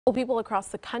Well, people across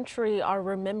the country are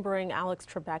remembering Alex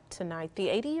Trebek tonight. The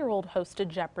 80-year-old hosted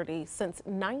Jeopardy since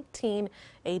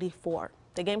 1984.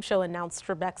 The game show announced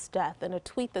Trebek's death in a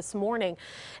tweet this morning.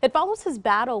 It follows his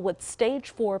battle with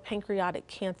stage 4 pancreatic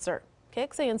cancer.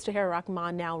 KXAN's Tahera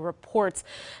Rahman now reports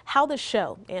how the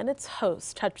show and its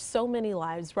host touched so many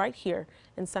lives right here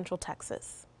in Central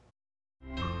Texas.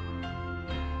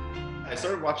 I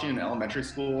started watching in elementary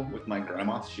school with my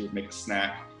grandma. She would make a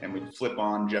snack and we'd flip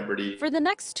on Jeopardy. For the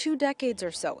next 2 decades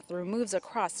or so, through moves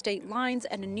across state lines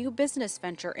and a new business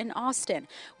venture in Austin,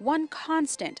 one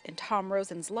constant in Tom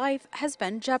Rosen's life has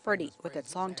been Jeopardy, with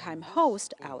its longtime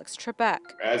host, Alex Trebek.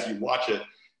 As you watch it,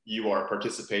 you are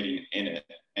participating in it.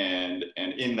 And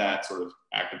in that sort of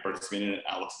active participating in it,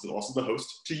 Alex is also the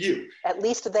host to you. At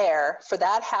least there, for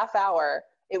that half hour,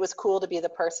 it was cool to be the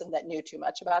person that knew too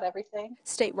much about everything.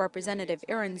 State Representative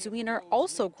Erin Zwiener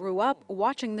also grew up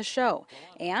watching the show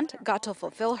and got to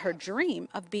fulfill her dream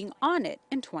of being on it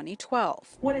in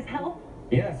 2012. What is help?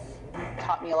 Yes.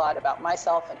 Taught me a lot about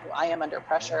myself and who I am under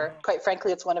pressure. Quite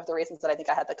frankly, it's one of the reasons that I think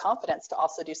I had the confidence to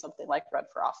also do something like run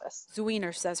for office.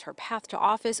 Zwiener says her path to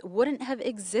office wouldn't have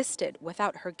existed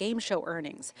without her game show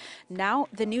earnings. Now,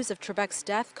 the news of Trebek's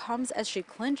death comes as she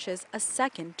clinches a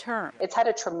second term. It's had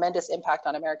a tremendous impact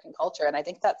on American culture, and I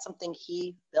think that's something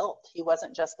he built. He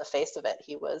wasn't just the face of it,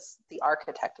 he was the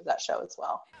architect of that show as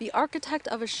well. The architect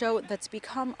of a show that's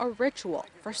become a ritual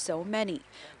for so many,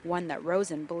 one that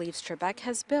Rosen believes Trebek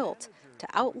has built to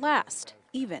outlast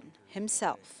even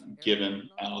himself. Given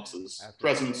Alex's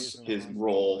presence, his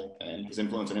role, and his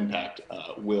influence and impact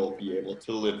will be able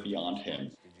to live beyond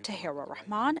him. Tahera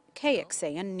Rahman,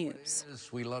 KXAN News.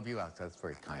 We love you, Alex. That's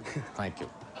very kind. Thank you.